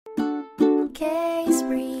case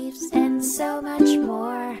briefs, and so much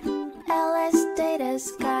more.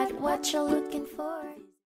 LSData's got what you're looking for.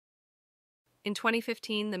 In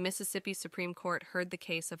 2015, the Mississippi Supreme Court heard the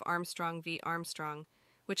case of Armstrong v. Armstrong,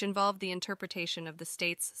 which involved the interpretation of the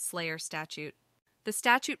state's Slayer Statute. The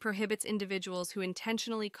statute prohibits individuals who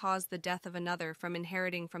intentionally cause the death of another from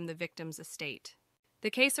inheriting from the victim's estate.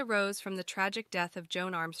 The case arose from the tragic death of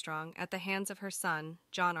Joan Armstrong at the hands of her son,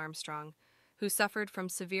 John Armstrong, who suffered from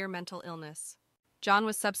severe mental illness. John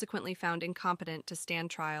was subsequently found incompetent to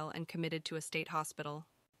stand trial and committed to a state hospital.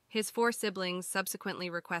 His 4 siblings subsequently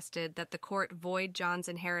requested that the court void John's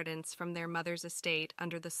inheritance from their mother's estate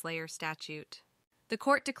under the Slayer Statute. The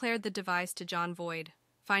court declared the devise to John void,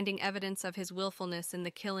 finding evidence of his willfulness in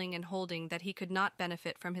the killing and holding that he could not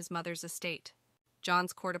benefit from his mother's estate.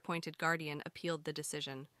 John's court-appointed guardian appealed the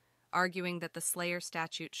decision, arguing that the Slayer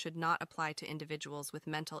Statute should not apply to individuals with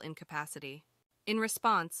mental incapacity. In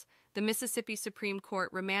response, the Mississippi Supreme Court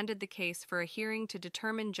remanded the case for a hearing to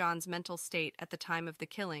determine John's mental state at the time of the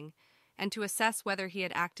killing and to assess whether he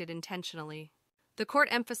had acted intentionally. The court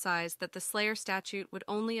emphasized that the Slayer Statute would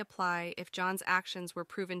only apply if John's actions were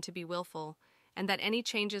proven to be willful, and that any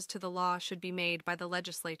changes to the law should be made by the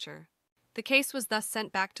legislature. The case was thus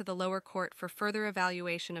sent back to the lower court for further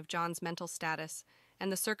evaluation of John's mental status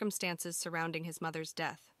and the circumstances surrounding his mother's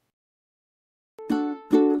death.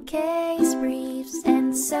 Case briefs,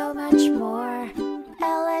 and so much more.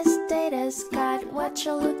 LSData's got what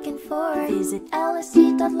you're looking for. Visit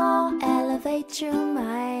lsd.law, elevate your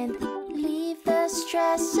mind. Leave the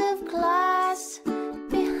stress of class.